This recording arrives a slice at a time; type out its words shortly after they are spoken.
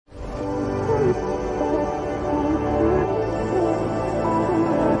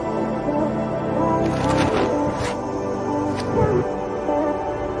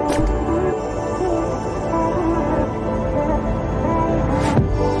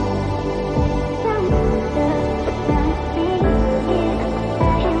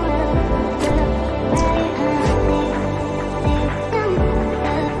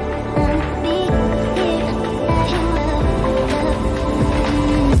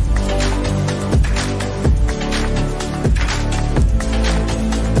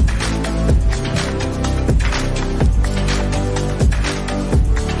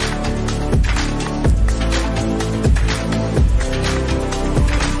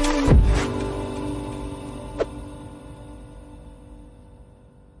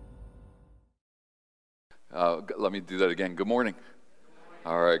Let me do that again. Good morning.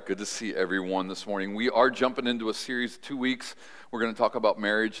 All right, good to see everyone this morning. We are jumping into a series, 2 weeks. We're going to talk about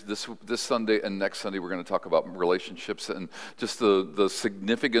marriage this Sunday, and next Sunday we're going to talk about relationships and just the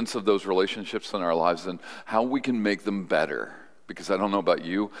significance of those relationships in our lives and how we can make them better. Because I don't know about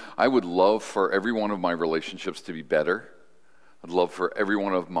you, I would love for every one of my relationships to be better. I'd love for every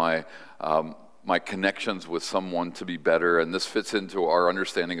one of my connections with someone to be better, and this fits into our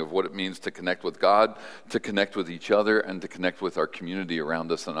understanding of what it means to connect with God, to connect with each other, and to connect with our community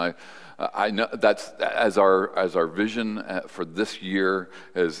around us. And I know that's as our vision for this year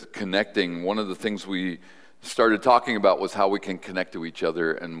is connecting. One of the things we started talking about was how we can connect to each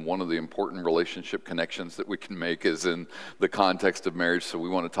other, and one of the important relationship connections that we can make is in the context of marriage, so we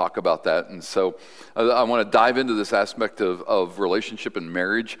want to talk about that. And so I want to dive into this aspect of relationship and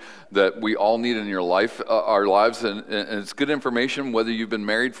marriage that we all need in our lives, and it's good information whether you've been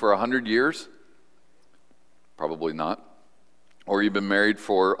married for 100 years, probably not, or you've been married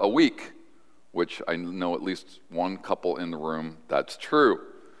for a week, which I know at least one couple in the room, that's true.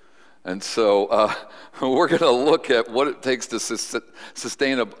 And so we're going to look at what it takes to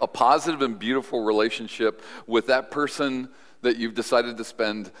sustain a positive and beautiful relationship with that person that you've decided to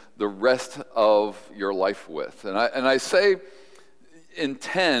spend the rest of your life with. And I say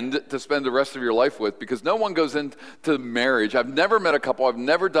intend to spend the rest of your life with because no one goes into marriage. I've never met a couple. I've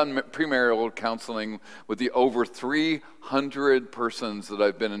never done premarital counseling with the over 300 persons that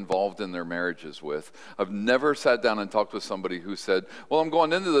I've been involved in their marriages with. I've never sat down and talked with somebody who said, well, I'm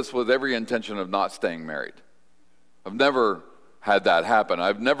going into this with every intention of not staying married. I've never had that happen.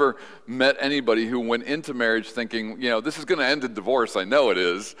 I've never met anybody who went into marriage thinking, this is going to end in divorce. I know it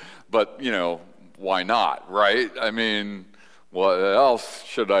is, but, why not, right? I mean, what else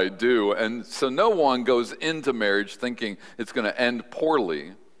should I do? And so no one goes into marriage thinking it's going to end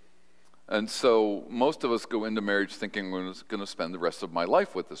poorly. And so most of us go into marriage thinking we're going to spend the rest of my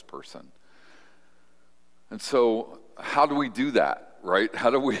life with this person. And so how do we do that, right? How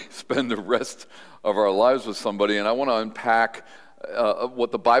do we spend the rest of our lives with somebody? And I want to unpack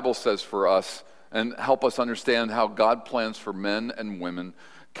what the Bible says for us and help us understand how God plans for men and women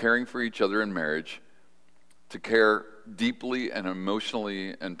caring for each other in marriage to care deeply and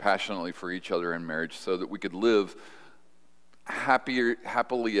emotionally and passionately for each other in marriage so that we could live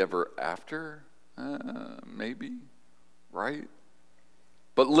happily ever after, maybe, right?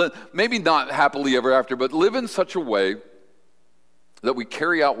 But maybe not happily ever after, but live in such a way that we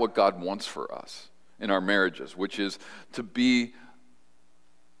carry out what God wants for us in our marriages, which is to be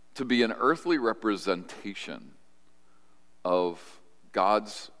an earthly representation of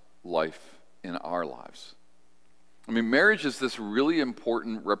God's life in our lives. I mean, marriage is this really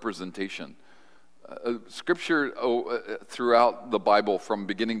important representation. Scripture throughout the Bible from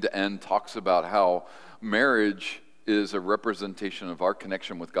beginning to end talks about how marriage is a representation of our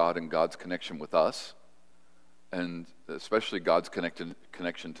connection with God and God's connection with us, and especially God's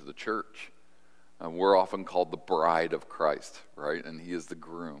connection to the church. We're often called the bride of Christ, right? And he is the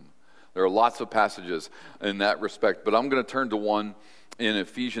groom. There are lots of passages in that respect, but I'm going to turn to one in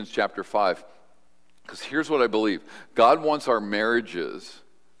Ephesians chapter 5. Because here's what I believe. God wants our marriages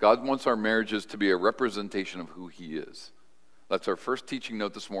to be a representation of who he is. That's our first teaching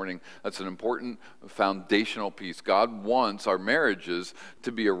note this morning. That's an important foundational piece. God wants our marriages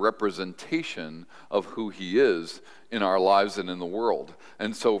to be a representation of who he is in our lives and in the world.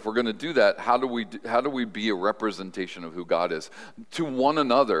 And so if we're going to do that, how do we be a representation of who God is to one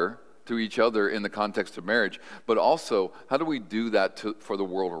another, to each other in the context of marriage, but also how do we do that for the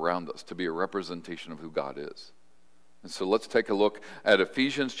world around us, to be a representation of who God is? And so let's take a look at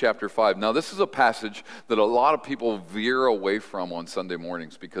Ephesians chapter 5. Now this is a passage that a lot of people veer away from on Sunday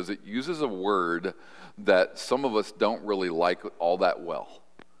mornings because it uses a word that some of us don't really like all that well.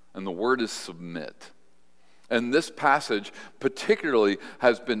 And the word is submit. And this passage particularly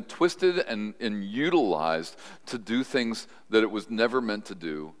has been twisted and utilized to do things that it was never meant to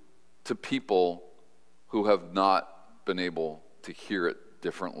do to people who have not been able to hear it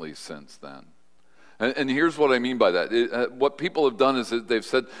differently since then. And here's what I mean by that. What people have done is that they've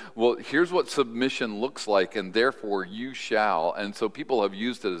said, well, here's what submission looks like, and therefore you shall. And so people have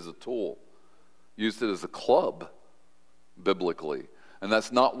used it as a tool, used it as a club, biblically. And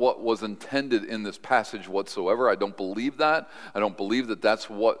that's not what was intended in this passage whatsoever. I don't believe that. I don't believe that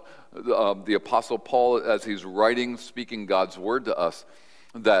that's what the Apostle Paul, as he's writing, speaking God's word to us,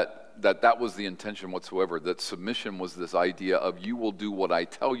 that was the intention whatsoever, that submission was this idea of you will do what I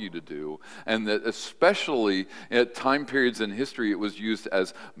tell you to do, and that especially at time periods in history it was used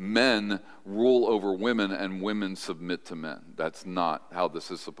as men rule over women and women submit to men. That's not how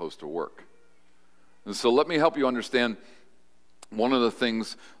this is supposed to work. And so let me help you understand one of the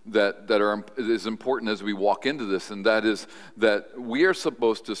things that is important as we walk into this, and that is that we are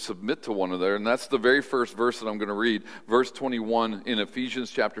supposed to submit to one another. And that's the very first verse that I'm going to read, verse 21 in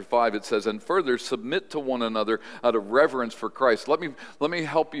Ephesians chapter 5. It says, "And further, submit to one another out of reverence for Christ." Let me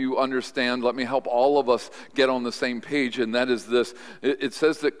help you understand. Let me help all of us get on the same page, and that is this. It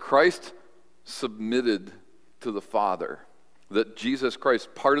says that Christ submitted to the Father. That Jesus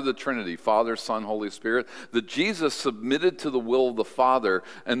Christ, part of the Trinity, Father, Son, Holy Spirit, that Jesus submitted to the will of the Father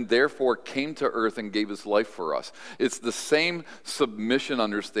and therefore came to earth and gave his life for us. It's the same submission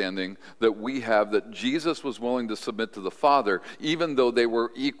understanding that we have, that Jesus was willing to submit to the Father even though they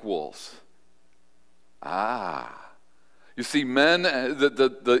were equals. You see, men,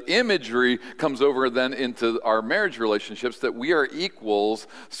 the imagery comes over then into our marriage relationships, that we are equals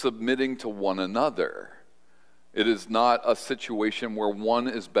submitting to one another. It is not a situation where one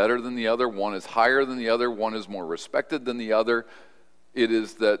is better than the other, one is higher than the other, one is more respected than the other. It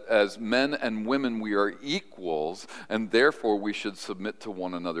is that as men and women we are equals, and therefore we should submit to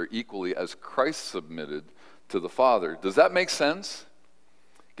one another equally as Christ submitted to the Father. Does that make sense?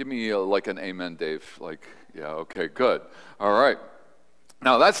 Give me like an amen, Dave. Like, yeah, okay, good. All right.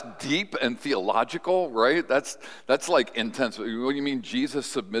 Now that's deep and theological, right? That's like intense. What do you mean Jesus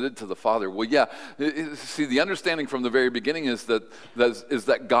submitted to the Father? Well, yeah. See, the understanding from the very beginning is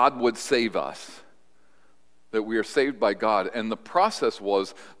that God would save us, that we are saved by God, and the process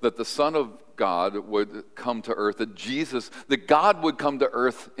was that the Son of God would come to earth, that God would come to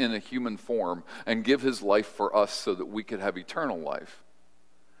earth in a human form and give his life for us so that we could have eternal life.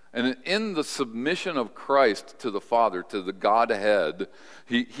 And in the submission of Christ to the Father, to the Godhead,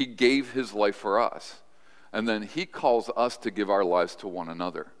 he gave his life for us. And then he calls us to give our lives to one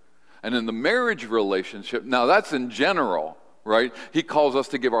another. And in the marriage relationship, now that's in general, right? He calls us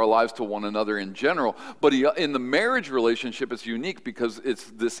to give our lives to one another in general. But in the marriage relationship, it's unique because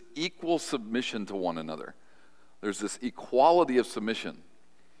it's this equal submission to one another. There's this equality of submission.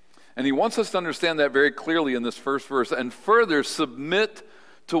 And he wants us to understand that very clearly in this first verse. And further, submit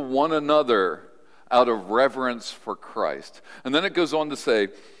to one another out of reverence for Christ. And then it goes on to say,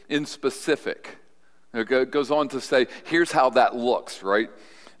 in specific. It goes on to say, here's how that looks, right?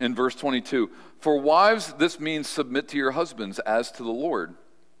 In verse 22, "For wives, this means submit to your husbands as to the Lord.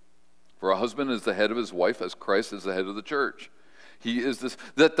 For a husband is the head of his wife as Christ is the head of the church." He is this.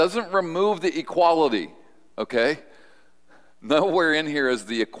 That doesn't remove the equality, okay? Nowhere in here is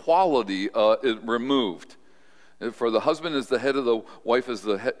the equality removed. For the husband is the head of the wife, as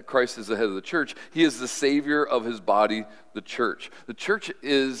Christ is the head of the church. He is the Savior of his body, the church. The church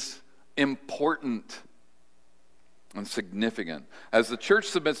is important and significant. As the church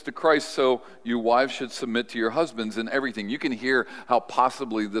submits to Christ, so you wives should submit to your husbands in everything. You can hear how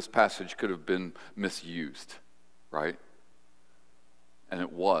possibly this passage could have been misused, right? And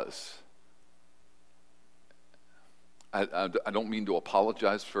it was. I don't mean to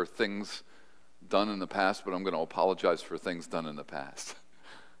apologize for things done in the past, but I'm going to apologize for things done in the past.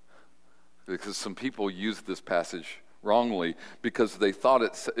 Because some people used this passage wrongly because they thought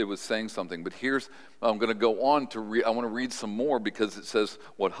it was saying something. But I'm going to go on to read. I want to read some more because it says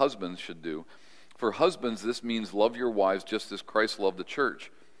what husbands should do. For husbands, this means love your wives just as Christ loved the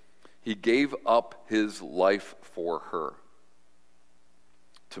church. He gave up his life for her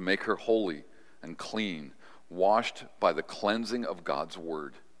to make her holy and clean, washed by the cleansing of God's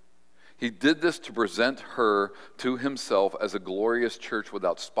word. He did this to present her to himself as a glorious church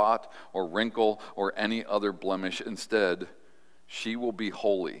without spot or wrinkle or any other blemish. Instead, she will be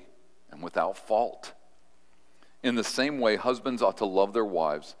holy and without fault. In the same way, husbands ought to love their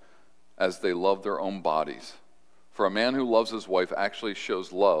wives as they love their own bodies. For a man who loves his wife actually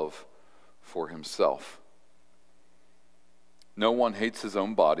shows love for himself. No one hates his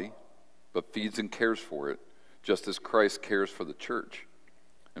own body, but feeds and cares for it, just as Christ cares for the church.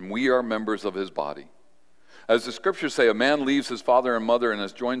 And we are members of his body. As the scriptures say, a man leaves his father and mother and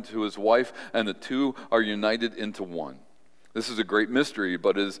is joined to his wife, and the two are united into one. This is a great mystery,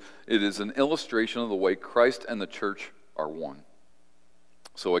 but it is an illustration of the way Christ and the church are one.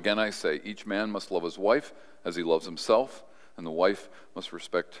 So again I say, each man must love his wife as he loves himself, and the wife must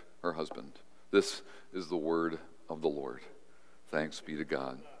respect her husband. This is the word of the Lord. Thanks be to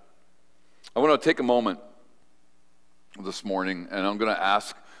God. I want to take a moment this morning, and I'm going to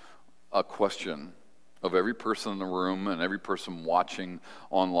ask a question of every person in the room and every person watching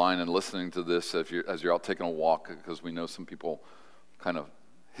online and listening to this as you're out taking a walk, because we know some people kind of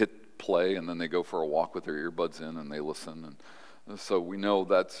hit play and then they go for a walk with their earbuds in and they listen. So we know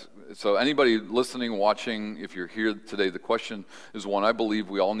so anybody listening, watching, if you're here today, the question is one I believe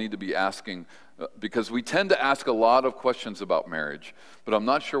we all need to be asking, because we tend to ask a lot of questions about marriage, but I'm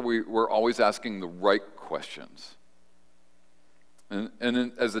not sure we're always asking the right questions.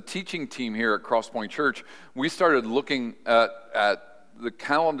 And as a teaching team here at Crosspoint Church, we started looking at the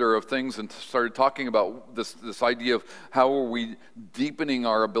calendar of things and started talking about this idea of how are we deepening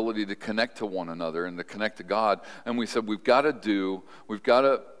our ability to connect to one another and to connect to God. And we said we got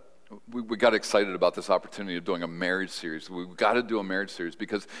excited about this opportunity of doing a marriage series. We've got to do a marriage series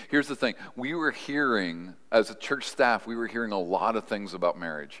because here's the thing. We were hearing, as a church staff, we were hearing a lot of things about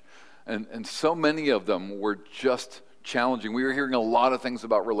marriage. And so many of them were just challenging. We were hearing a lot of things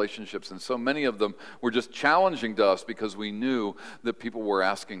about relationships, and so many of them were just challenging to us because we knew that people were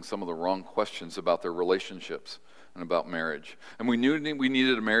asking some of the wrong questions about their relationships and about marriage. And we knew we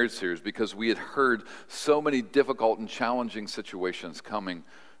needed a marriage series because we had heard so many difficult and challenging situations coming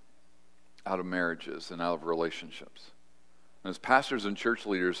out of marriages and out of relationships. And as pastors and church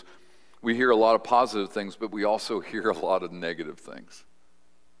leaders, we hear a lot of positive things, but we also hear a lot of negative things.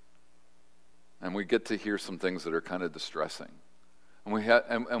 And we get to hear some things that are kind of distressing. And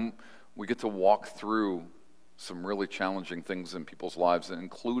we get to walk through some really challenging things in people's lives,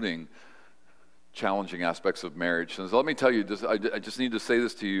 including challenging aspects of marriage. And so let me tell you, I just need to say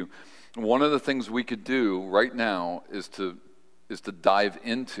this to you. One of the things we could do right now is to dive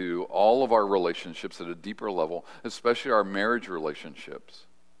into all of our relationships at a deeper level, especially our marriage relationships.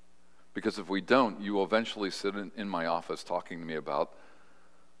 Because if we don't, you will eventually sit in my office talking to me about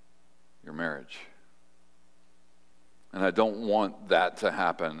your marriage. And I don't want that to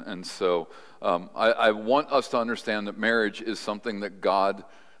happen. And so I want us to understand that marriage is something that God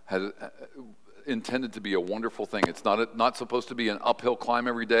has intended to be a wonderful thing. It's not supposed to be an uphill climb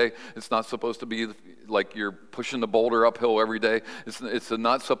every day. It's not supposed to be like you're pushing the boulder uphill every day. It's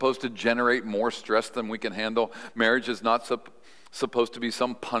not supposed to generate more stress than we can handle. Marriage is not supposed to be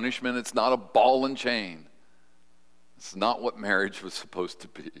some punishment. It's not a ball and chain. It's not what marriage was supposed to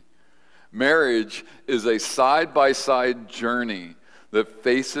be. Marriage is a side-by-side journey that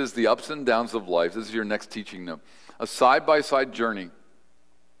faces the ups and downs of life. This is your next teaching note. A side-by-side journey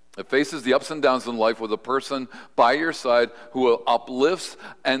that faces the ups and downs in life with a person by your side who uplifts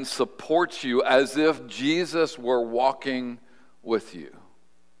and supports you as if Jesus were walking with you.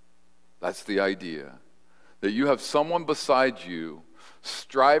 That's the idea. That you have someone beside you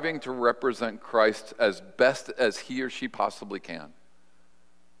striving to represent Christ as best as he or she possibly can,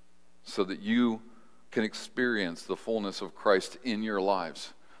 so that you can experience the fullness of Christ in your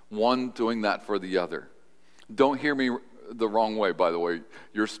lives. One doing that for the other. Don't hear me the wrong way, by the way.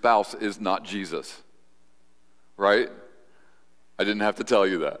 Your spouse is not Jesus, right? I didn't have to tell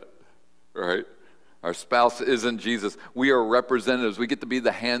you that, right? Our spouse isn't Jesus. We are representatives. We get to be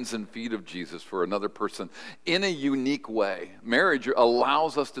the hands and feet of Jesus for another person in a unique way. Marriage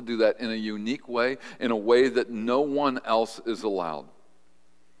allows us to do that in a unique way, in a way that no one else is allowed.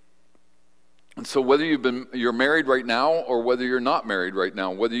 And so whether you're married right now or whether you're not married right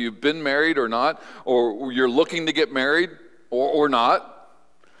now, whether you've been married or not, or you're looking to get married or not,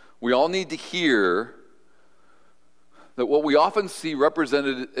 we all need to hear that what we often see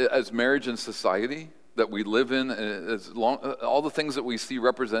represented as marriage in society that we live in, all the things that we see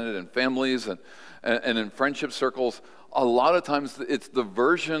represented in families and in friendship circles, a lot of times it's the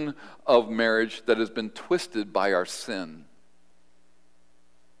version of marriage that has been twisted by our sin.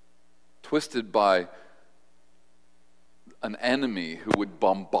 Twisted by an enemy who would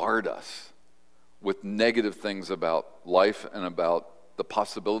bombard us with negative things about life and about the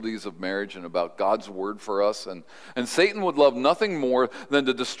possibilities of marriage and about God's word for us. And Satan would love nothing more than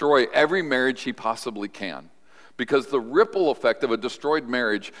to destroy every marriage he possibly can, because the ripple effect of a destroyed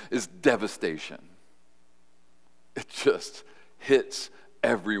marriage is devastation. It just hits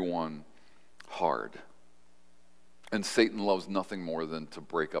everyone hard. And Satan loves nothing more than to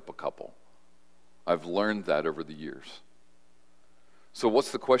break up a couple. I've learned that over the years. So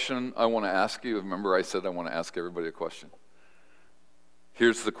what's the question I want to ask you? Remember I said I want to ask everybody a question.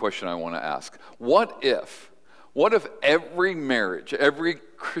 Here's the question I want to ask. What if every marriage, every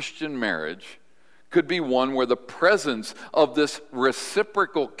Christian marriage, could be one where the presence of this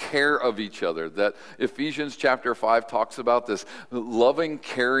reciprocal care of each other that Ephesians chapter 5 talks about, this loving,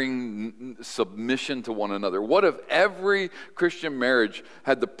 caring submission to one another. What if every Christian marriage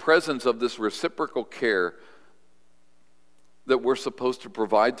had the presence of this reciprocal care that we're supposed to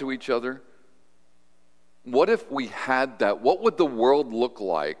provide to each other? What if we had that? What would the world look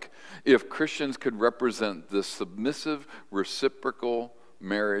like if Christians could represent this submissive, reciprocal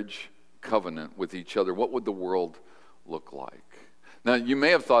marriage covenant with each other? What would the world look like? Now, you may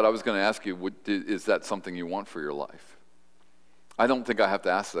have thought I was going to ask you, is that something you want for your life? I don't think I have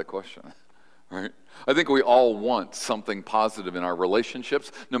to ask that question, right? I think we all want something positive in our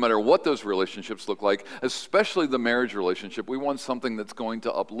relationships, no matter what those relationships look like, especially the marriage relationship. We want something that's going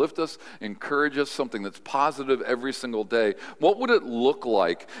to uplift us, encourage us, something that's positive every single day. What would it look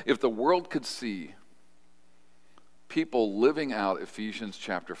like if the world could see people living out Ephesians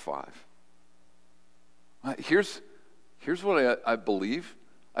chapter 5? Here's what I believe.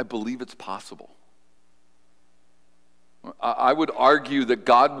 I believe it's possible. I would argue that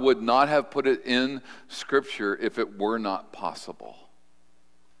God would not have put it in Scripture if it were not possible.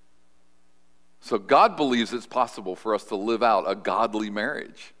 So God believes it's possible for us to live out a godly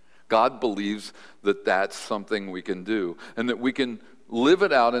marriage. God believes that that's something we can do, and that we can live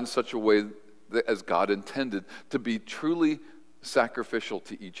it out in such a way that, as God intended, to be truly sacrificial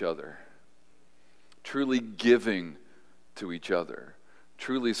to each other, truly giving to each other,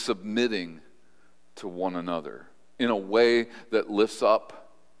 truly submitting to one another, in a way that lifts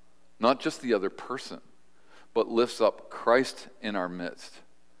up not just the other person, but lifts up Christ in our midst,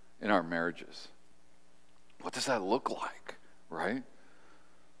 in our marriages. What does that look like, right?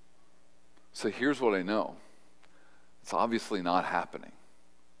 So here's what I know. It's obviously not happening.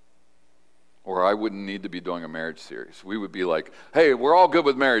 Or I wouldn't need to be doing a marriage series. We would be like, hey, we're all good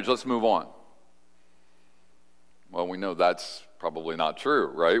with marriage, let's move on. Well, we know that's probably not true,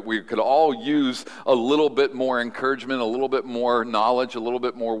 right? We could all use a little bit more encouragement, a little bit more knowledge, a little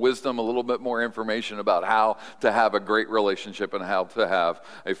bit more wisdom, a little bit more information about how to have a great relationship and how to have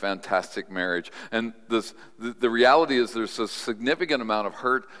a fantastic marriage. And the reality is there's a significant amount of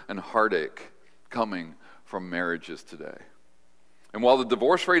hurt and heartache coming from marriages today. And while the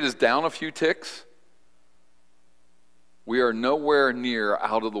divorce rate is down a few ticks, we are nowhere near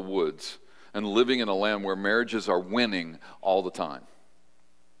out of the woods and living in a land where marriages are winning all the time.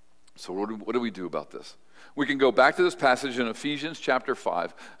 So what do we do about this? We can go back to this passage in Ephesians chapter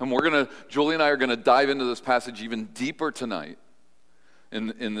 5, and Julie and I are going to dive into this passage even deeper tonight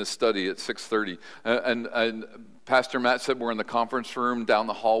in this study at 6:30. And Pastor Matt said we're in the conference room down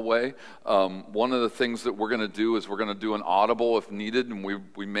the hallway. One of the things that we're going to do is we're going to do an audible if needed, and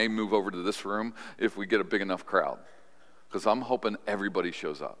we may move over to this room if we get a big enough crowd, because I'm hoping everybody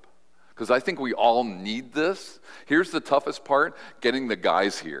shows up. Because I think we all need this. Here's the toughest part, getting the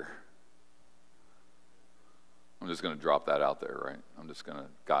guys here. I'm just going to drop that out there, right? I'm just going to,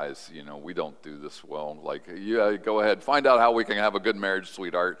 guys, we don't do this well. Like, yeah, go ahead. Find out how we can have a good marriage,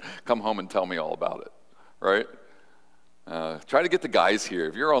 sweetheart. Come home and tell me all about it, right? Try to get the guys here.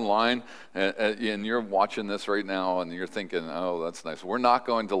 If you're online and you're watching this right now and you're thinking, oh, that's nice. We're not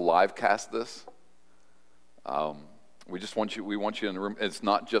going to live cast this. We want you in the room. It's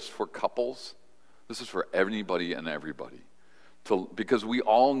not just for couples. This is for anybody and everybody. Because we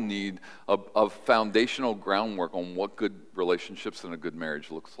all need a foundational groundwork on what good relationships and a good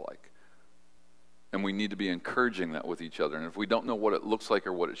marriage looks like. And we need to be encouraging that with each other. And if we don't know what it looks like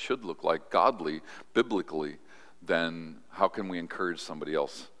or what it should look like godly, biblically, then how can we encourage somebody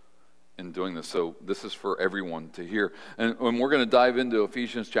else in doing this? So this is for everyone to hear. And we're going to dive into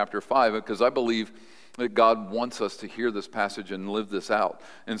Ephesians chapter 5, because I believe that God wants us to hear this passage and live this out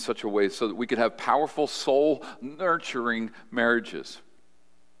in such a way so that we can have powerful, soul-nurturing marriages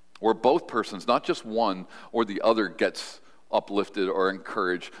where both persons, not just one or the other, gets uplifted or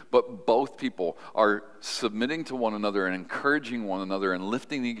encouraged, but both people are submitting to one another and encouraging one another and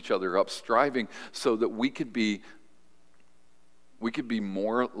lifting each other up, striving so that we could be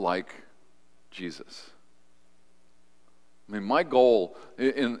more like Jesus. I mean, my goal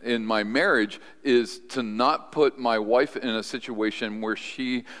in my marriage is to not put my wife in a situation where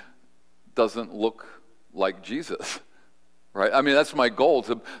she doesn't look like Jesus, right? I mean, that's my goal,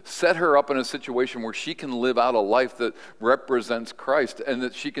 to set her up in a situation where she can live out a life that represents Christ, and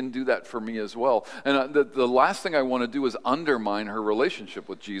that she can do that for me as well. And the last thing I want to do is undermine her relationship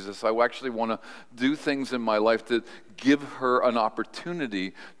with Jesus. I actually want to do things in my life that give her an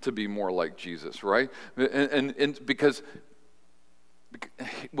opportunity to be more like Jesus, right? And because...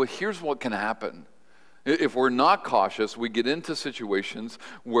 Well, here's what can happen. If we're not cautious, we get into situations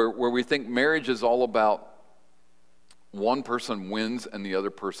where we think marriage is all about one person wins and the other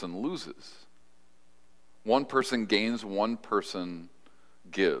person loses. One person gains, one person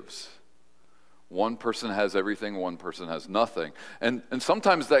gives. One person has everything, one person has nothing. And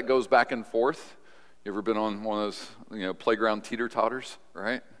sometimes that goes back and forth. You ever been on one of those playground teeter-totters,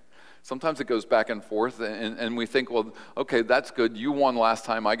 right? Sometimes it goes back and forth, and we think, well, okay, that's good. You won last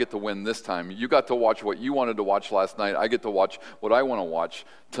time. I get to win this time. You got to watch what you wanted to watch last night. I get to watch what I want to watch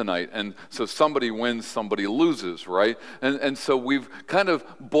tonight. And so somebody wins, somebody loses, right? And so we've kind of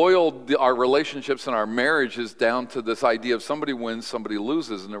boiled our relationships and our marriages down to this idea of somebody wins, somebody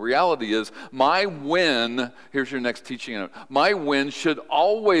loses. And the reality is, my win, here's your next teaching, my win should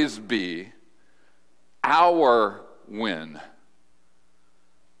always be our win.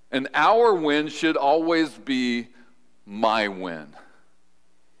 And our win should always be my win.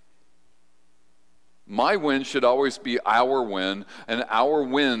 My win should always be our win, and our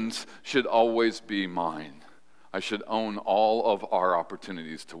wins should always be mine. I should own all of our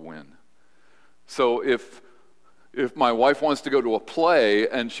opportunities to win. So if my wife wants to go to a play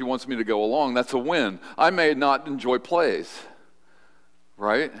and she wants me to go along, that's a win. I may not enjoy plays,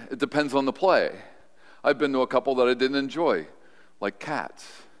 right? It depends on the play. I've been to a couple that I didn't enjoy, like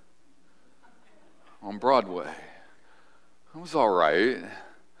Cats on Broadway. It was all right.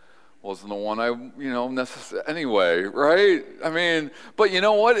 Wasn't the one I, necessarily, anyway, right? I mean, but you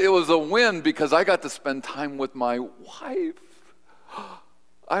know what? It was a win because I got to spend time with my wife.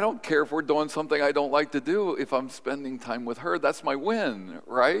 I don't care if we're doing something I don't like to do. If I'm spending time with her, that's my win,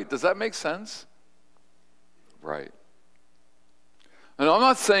 right? Does that make sense? Right. And I'm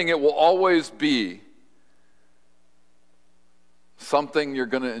not saying it will always be something you're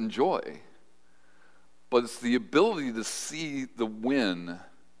going to enjoy. But it's the ability to see the win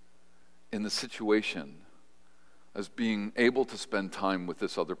in the situation as being able to spend time with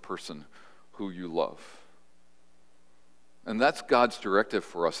this other person who you love. And that's God's directive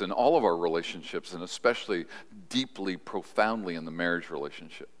for us in all of our relationships, and especially deeply, profoundly in the marriage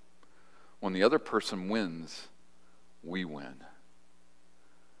relationship. When the other person wins, we win.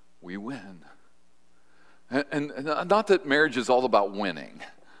 We win. And not that marriage is all about winning.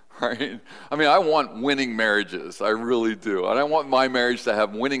 Right? I mean, I want winning marriages. I really do. And I want my marriage to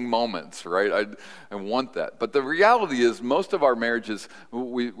have winning moments, right? I want that. But the reality is most of our marriages,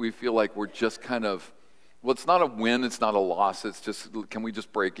 we feel like we're just kind of, well, it's not a win, it's not a loss. It's just, can we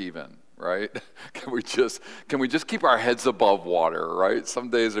just break even, right? Can we just keep our heads above water, right? Some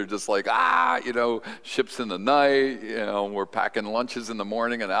days are just like, ships in the night, we're packing lunches in the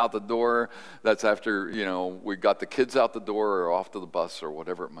morning and out the door. That's after, we got the kids out the door or off to the bus or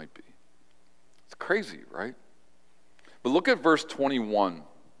whatever it might be. It's crazy, right? But look at verse 21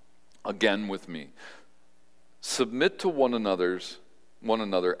 again with me. Submit to one another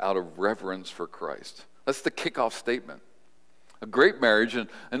out of reverence for Christ. That's the kickoff statement. A great marriage, and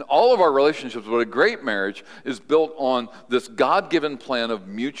all of our relationships, but a great marriage is built on this God-given plan of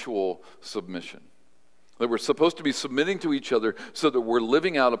mutual submission. That we're supposed to be submitting to each other so that we're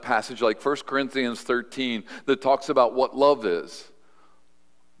living out a passage like 1 Corinthians 13 that talks about what love is.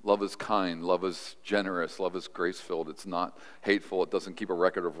 Love is kind, love is generous, love is grace-filled, it's not hateful, it doesn't keep a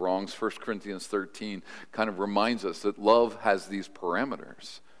record of wrongs. 1 Corinthians 13 kind of reminds us that love has these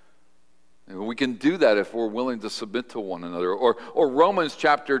parameters. And we can do that if we're willing to submit to one another. Or Romans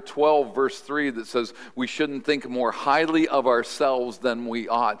chapter 12, verse 3 that says we shouldn't think more highly of ourselves than we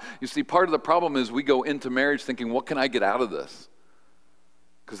ought. You see, part of the problem is we go into marriage thinking, what can I get out of this?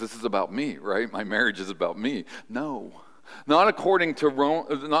 Because this is about me, right? My marriage is about me. No. Not according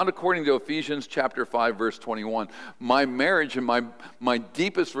to Ephesians chapter 5, verse 21. My marriage and my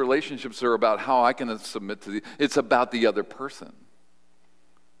deepest relationships are about how I can submit it's about the other person.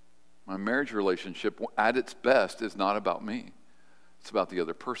 My marriage relationship, at its best, is not about me. It's about the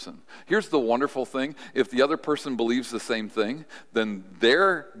other person. Here's the wonderful thing. If the other person believes the same thing, then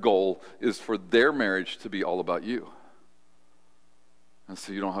their goal is for their marriage to be all about you. And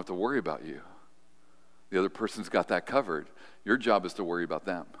so you don't have to worry about you. The other person's got that covered. Your job is to worry about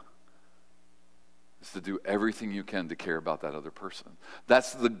them. Is to do everything you can to care about that other person.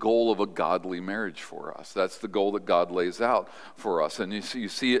 That's the goal of a godly marriage for us. That's the goal that God lays out for us. And you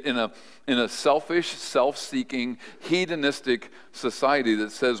see it in a selfish, self-seeking, hedonistic society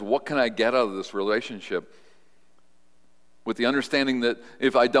that says, what can I get out of this relationship? With the understanding that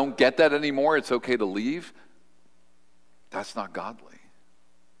if I don't get that anymore, it's okay to leave. That's not godly.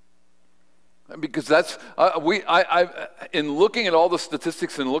 Because that's, in looking at all the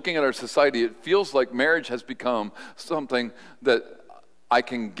statistics and looking at our society, it feels like marriage has become something that I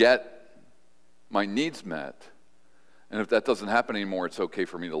can get my needs met. And if that doesn't happen anymore, it's okay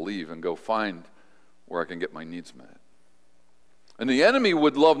for me to leave and go find where I can get my needs met. And the enemy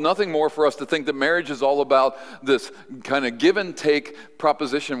would love nothing more for us to think that marriage is all about this kind of give and take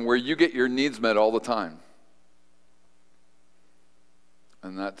proposition where you get your needs met all the time.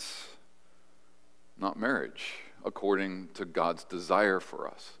 And that's not marriage according to God's desire for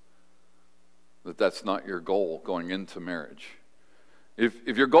us. that's not your goal going into marriage.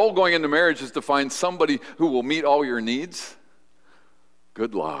 If your goal going into marriage is to find somebody who will meet all your needs,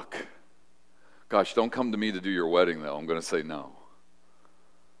 good luck. Gosh, don't come to me to do your wedding, though. I'm going to say no.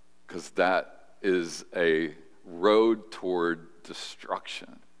 Because that is a road toward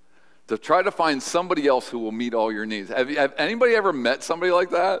destruction. To try to find somebody else who will meet all your needs. Have anybody ever met somebody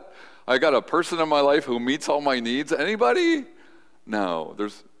like that? I got a person in my life who meets all my needs. Anybody? No.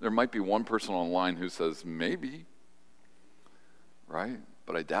 There might be one person online who says, maybe. Right?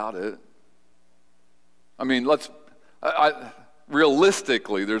 But I doubt it. I mean,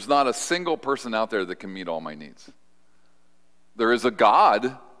 realistically, there's not a single person out there that can meet all my needs. There is a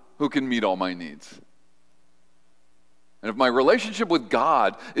God who can meet all my needs. And if my relationship with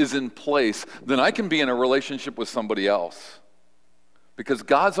God is in place, then I can be in a relationship with somebody else. Because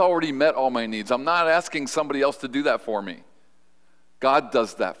God's already met all my needs. I'm not asking somebody else to do that for me. God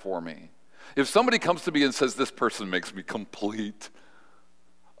does that for me. If somebody comes to me and says, this person makes me complete,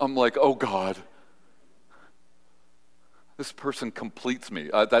 I'm like, oh God, this person completes me.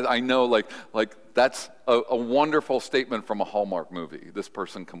 I know like that's a wonderful statement from a Hallmark movie. This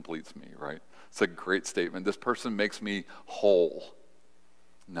person completes me, right? It's a great statement. This person makes me whole.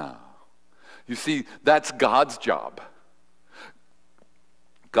 No. You see, that's God's job.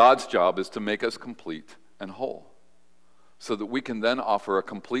 God's job is to make us complete and whole so that we can then offer a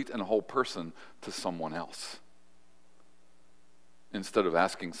complete and whole person to someone else instead of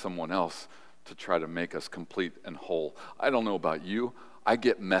asking someone else to try to make us complete and whole. I don't know about you. I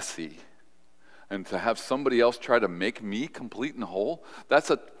get messy. And to have somebody else try to make me complete and whole,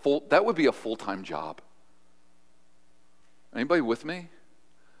 that would be a full-time job. Anybody with me?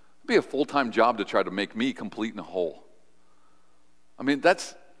 It'd be a full-time job to try to make me complete and whole. I mean,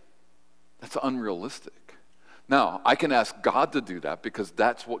 that's unrealistic. Now, I can ask God to do that because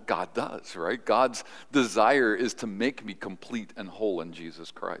that's what God does, right? God's desire is to make me complete and whole in Jesus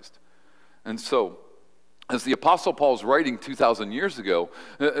Christ. And so, as the Apostle Paul's writing 2,000 years ago,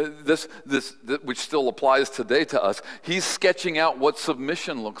 this which still applies today to us, he's sketching out what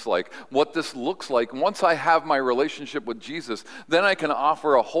submission looks like, what this looks like. Once I have my relationship with Jesus, then I can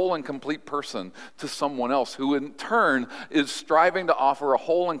offer a whole and complete person to someone else who in turn is striving to offer a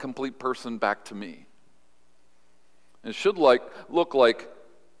whole and complete person back to me. It should look like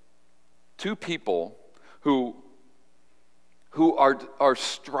two people who are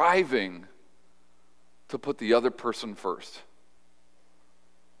striving to put the other person first.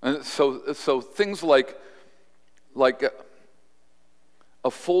 And so things like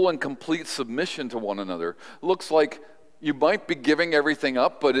a full and complete submission to one another looks like you might be giving everything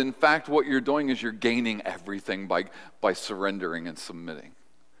up, but in fact what you're doing is you're gaining everything by surrendering and submitting.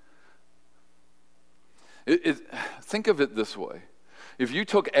 Think of it this way. If you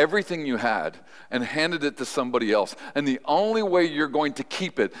took everything you had and handed it to somebody else, and the only way you're going to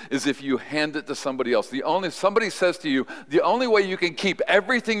keep it is if you hand it to somebody else. Somebody says to you, the only way you can keep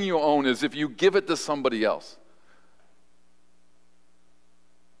everything you own is if you give it to somebody else.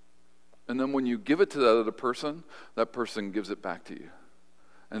 And then when you give it to that person gives it back to you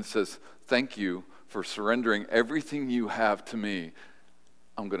and says, thank you for surrendering everything you have to me.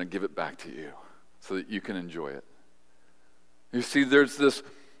 I'm going to give it back to you so that you can enjoy it. You see, there's this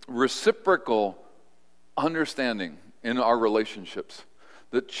reciprocal understanding in our relationships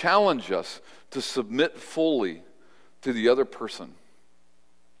that challenge us to submit fully to the other person.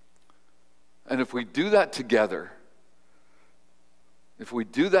 And if we do that together, if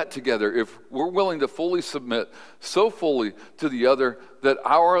we're willing to fully submit so fully to the other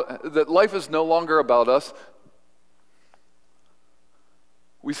that life is no longer about us,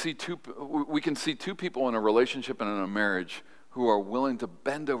 we can see two people in a relationship and in a marriage who are willing to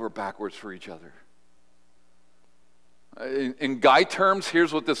bend over backwards for each other. In guy terms,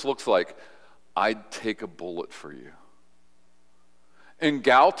 here's what this looks like. I'd take a bullet for you. In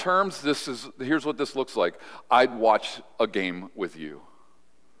gal terms, here's what this looks like. I'd watch a game with you.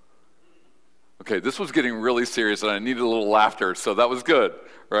 Okay, this was getting really serious and I needed a little laughter, so that was good,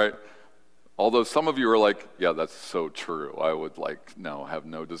 right? Although some of you are like, yeah, that's so true. I would have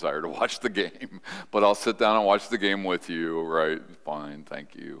no desire to watch the game. But I'll sit down and watch the game with you, right? Fine,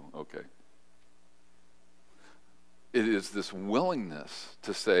 thank you. Okay. It is this willingness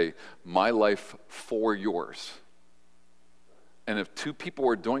to say, my life for yours. And if two people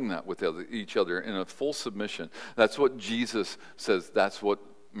are doing that with each other in a full submission, that's what Jesus says, that's what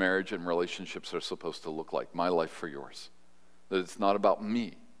marriage and relationships are supposed to look like. My life for yours. That it's not about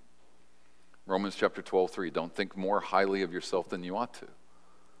me. Romans chapter 12:3, don't think more highly of yourself than you ought to.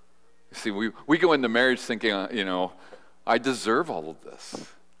 You see, we go into marriage thinking, I deserve all of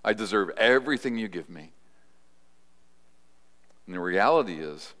this. I deserve everything you give me. And the reality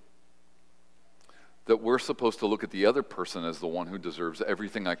is that we're supposed to look at the other person as the one who deserves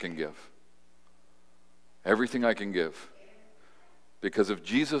everything I can give. Everything I can give. Because if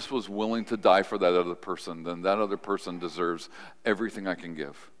Jesus was willing to die for that other person, then that other person deserves everything I can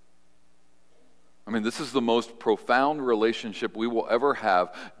give. I mean, this is the most profound relationship we will ever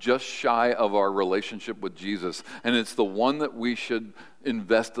have, just shy of our relationship with Jesus. And it's the one that we should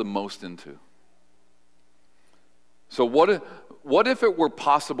invest the most into. So what if it were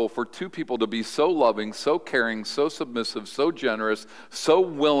possible for two people to be so loving, so caring, so submissive, so generous, so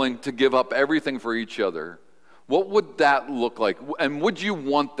willing to give up everything for each other? What would that look like? And would you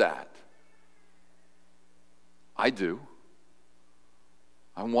want that? I do.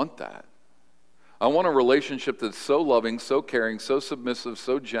 I want that. I want a relationship that's so loving, so caring, so submissive,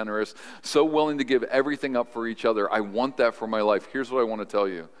 so generous, so willing to give everything up for each other. I want that for my life. Here's what I want to tell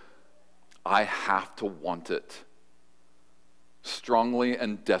you. I have to want it strongly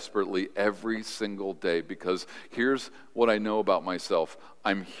and desperately every single day, because here's what I know about myself.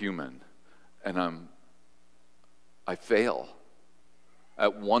 I'm human, and I fail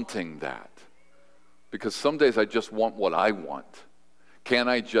at wanting that, because some days I just want what I want. Can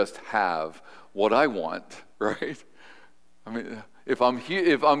I just have what I want, right? I mean, if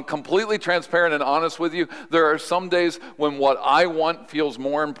I'm completely transparent and honest with you, there are some days when what I want feels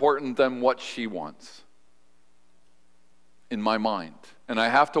more important than what she wants in my mind. And I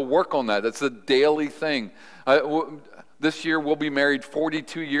have to work on that. That's a daily thing. This year we'll be married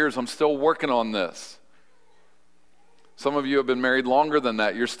 42 years. I'm still working on this. Some of you have been married longer than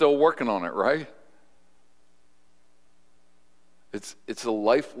that. You're still working on it, right? It's a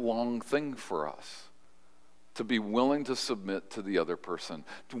lifelong thing for us to be willing to submit to the other person,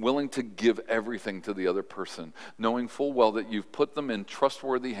 willing to give everything to the other person, knowing full well that you've put them in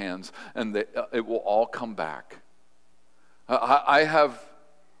trustworthy hands and that it will all come back. I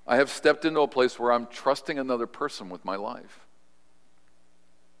have stepped into a place where I'm trusting another person with my life.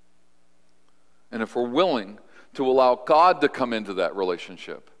 And if we're willing to allow God to come into that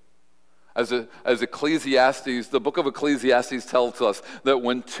relationship, as Ecclesiastes, the book of Ecclesiastes tells us that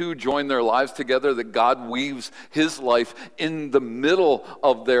when two join their lives together, that God weaves his life in the middle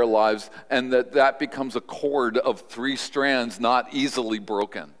of their lives, and that becomes a cord of 3 strands not easily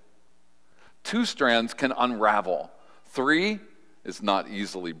broken. 2 strands can unravel. 3 is not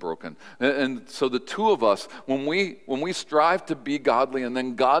easily broken. And so the two of us, when we strive to be godly and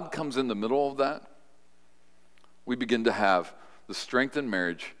then God comes in the middle of that, we begin to have the strength in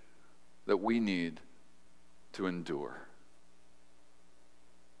marriage that we need to endure.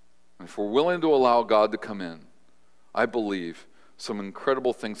 And if we're willing to allow God to come in, I believe some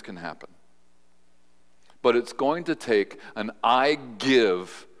incredible things can happen. But it's going to take an I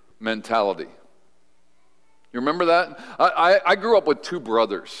give mentality. You remember that? I grew up with 2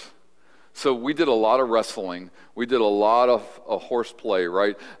 brothers. So we did a lot of wrestling. We did a lot of horseplay,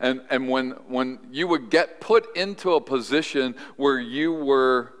 right? And when you would get put into a position where you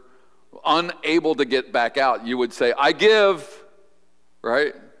were unable to get back out, you would say, I give,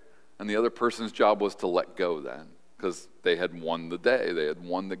 right? And the other person's job was to let go then, because they had won the day, they had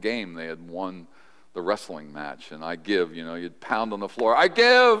won the game, they had won the wrestling match. And I give, you'd pound on the floor, I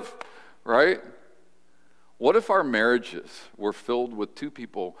give, right? What if our marriages were filled with 2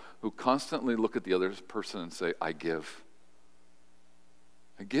 people who constantly look at the other person and say, I give.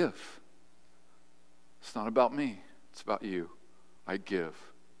 I give. It's not about me, it's about you. I give.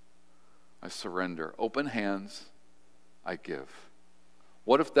 I surrender. Open hands, I give.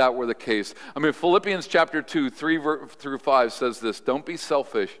 What if that were the case? I mean, Philippians chapter 2, 3 through 5 says this: don't be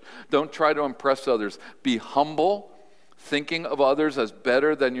selfish. Don't try to impress others. Be humble, thinking of others as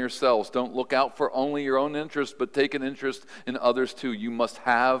better than yourselves. Don't look out for only your own interest, but take an interest in others too. You must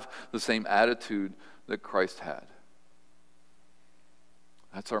have the same attitude that Christ had.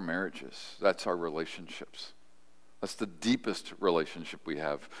 That's our marriages. That's our relationships. That's the deepest relationship we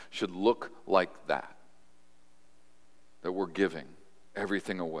have. Should look like that. That we're giving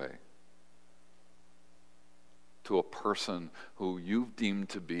everything away to a person who you've deemed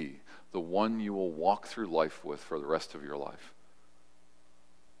to be the one you will walk through life with for the rest of your life.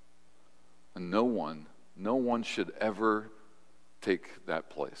 And no one should ever take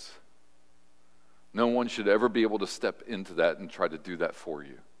that place. No one should ever be able to step into that and try to do that for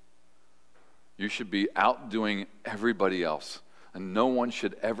you. You should be outdoing everybody else, and no one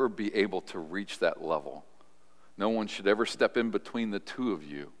should ever be able to reach that level. No one should ever step in between the 2 of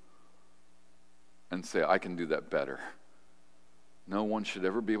you and say, I can do that better. No one should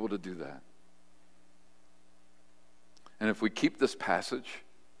ever be able to do that. And if we keep this passage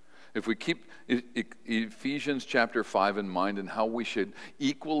if we keep Ephesians chapter 5 in mind and how we should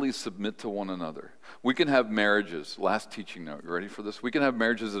equally submit to one another, we can have marriages. Last teaching note, you ready for this? We can have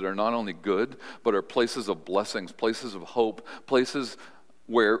marriages that are not only good, but are places of blessings, places of hope, places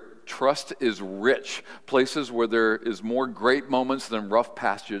where trust is rich, places where there is more great moments than rough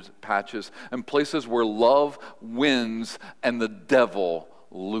patches, and places where love wins and the devil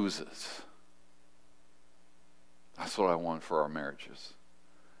loses. That's what I want for our marriages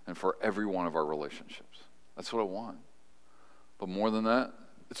and for every one of our relationships. That's what I want. But more than that,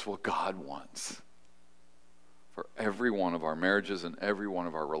 it's what God wants for every one of our marriages and every one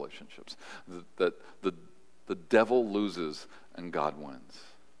of our relationships. That the devil loses and God wins.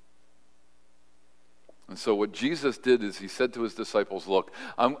 And so what Jesus did is he said to his disciples, look,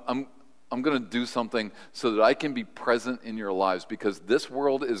 I'm going to do something so that I can be present in your lives, because this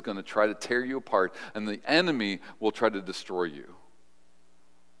world is going to try to tear you apart and the enemy will try to destroy you.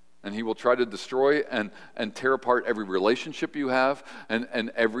 And he will try to destroy and tear apart every relationship you have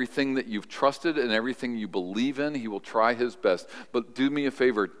and everything that you've trusted and everything you believe in. He will try his best. But do me a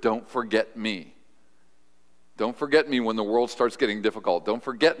favor, don't forget me. Don't forget me when the world starts getting difficult. Don't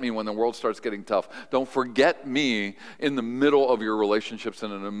forget me when the world starts getting tough. Don't forget me in the middle of your relationships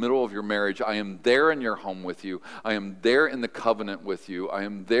and in the middle of your marriage. I am there in your home with you. I am there in the covenant with you. I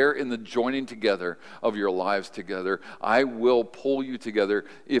am there in the joining together of your lives together. I will pull you together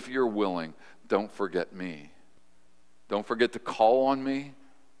if you're willing. Don't forget me. Don't forget to call on me.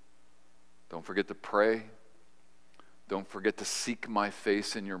 Don't forget to pray. Don't forget to seek my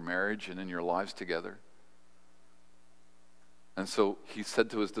face in your marriage and in your lives together. And so he said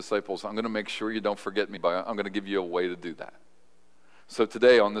to his disciples, I'm going to make sure you don't forget me, but I'm going to give you a way to do that. So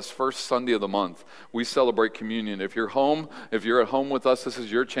today, on this first Sunday of the month, we celebrate communion. If you're at home with us, this is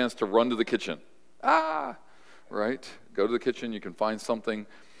your chance to run to the kitchen. Right? Go to the kitchen. You can find something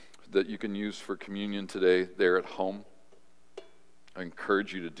that you can use for communion today there at home. I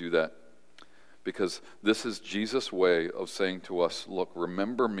encourage you to do that, because this is Jesus' way of saying to us, look,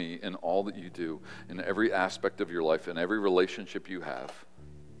 remember me in all that you do, in every aspect of your life, in every relationship you have.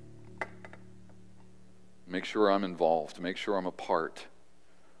 Make sure I'm involved. Make sure I'm a part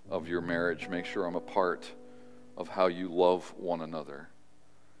of your marriage. Make sure I'm a part of how you love one another.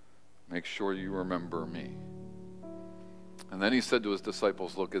 Make sure you remember me. And then he said to his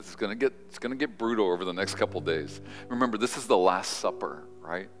disciples, look, it's going to get brutal over the next couple days. Remember, this is the Last Supper,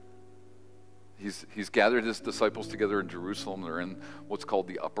 right? He's gathered his disciples together in Jerusalem. They're in what's called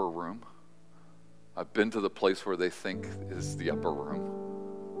the upper room. I've been to the place where they think is the upper room.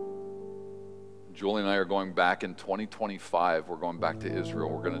 Julie and I are going back in 2025. We're going back to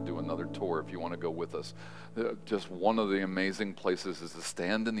Israel. We're going to do another tour if you want to go with us. Just one of the amazing places is to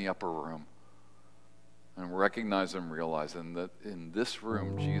stand in the upper room and recognize and realize that in this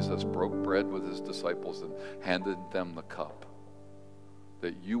room, Jesus broke bread with his disciples and handed them the cup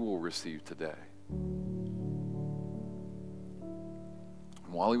that you will receive today.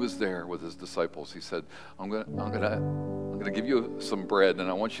 And while he was there with his disciples, he said, I'm going to give you some bread, and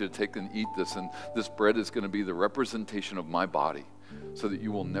I want you to take and eat this, and this bread is going to be the representation of my body, so that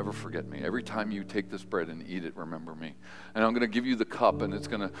you will never forget me. Every time you take this bread and eat it, remember me. And I'm going to give you the cup, and it's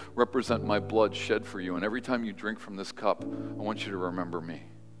going to represent my blood shed for you. And every time you drink from this cup, I want you to remember me.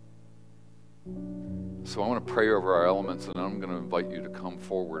 So I want to pray over our elements, and I'm going to invite you to come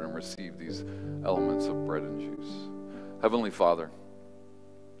forward and receive these elements of bread and juice. Heavenly Father,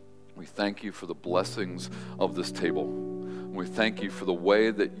 we thank you for the blessings of this table. We thank you for the way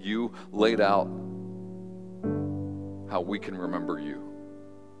that you laid out how we can remember you.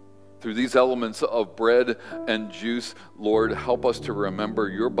 Through these elements of bread and juice, Lord, help us to remember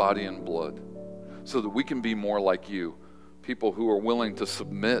your body and blood so that we can be more like you, people who are willing to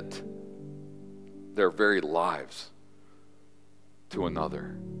submit their very lives to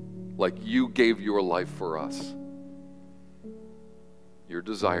another, like you gave your life for us. Your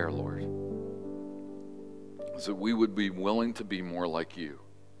desire, Lord, is that we would be willing to be more like you.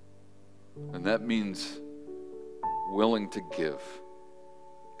 And that means willing to give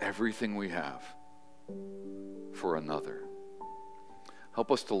everything we have for another.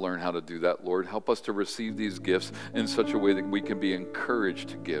 Help us to learn how to do that, Lord. Help us to receive these gifts in such a way that we can be encouraged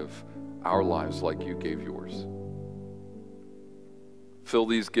to give our lives like you gave yours. Fill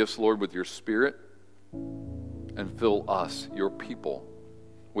these gifts, Lord, with your Spirit, and fill us, your people,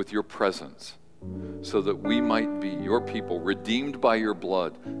 with your presence, so that we might be your people, redeemed by your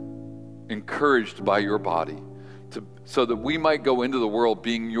blood, encouraged by your body, so that we might go into the world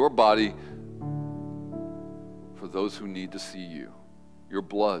being your body for those who need to see you, your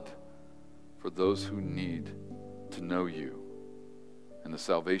blood for those who need to know you. and the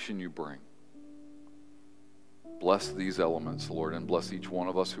salvation you bring. Bless these elements, Lord, and bless each one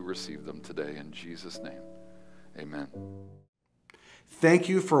of us who receive them today. In Jesus' name, amen. Thank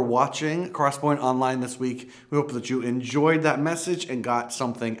you for watching Crosspoint Online this week. We hope that you enjoyed that message and got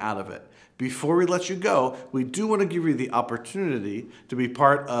something out of it. Before we let you go, we do want to give you the opportunity to be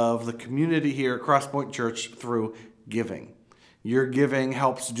part of the community here at Crosspoint Church through giving. Your giving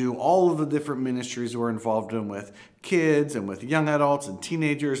helps do all of the different ministries we're involved in with kids and with young adults and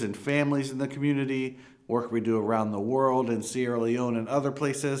teenagers and families in the community, work we do around the world in Sierra Leone and other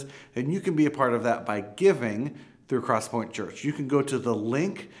places, and you can be a part of that by giving through Crosspoint Church. You can go to the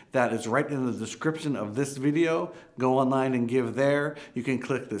link that is right in the description of this video, go online and give there. You can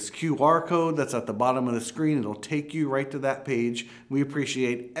click this QR code that's at the bottom of the screen. It'll take you right to that page. We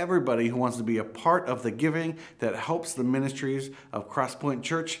appreciate everybody who wants to be a part of the giving that helps the ministries of Crosspoint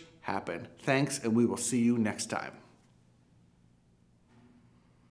Church happen. Thanks, and we will see you next time.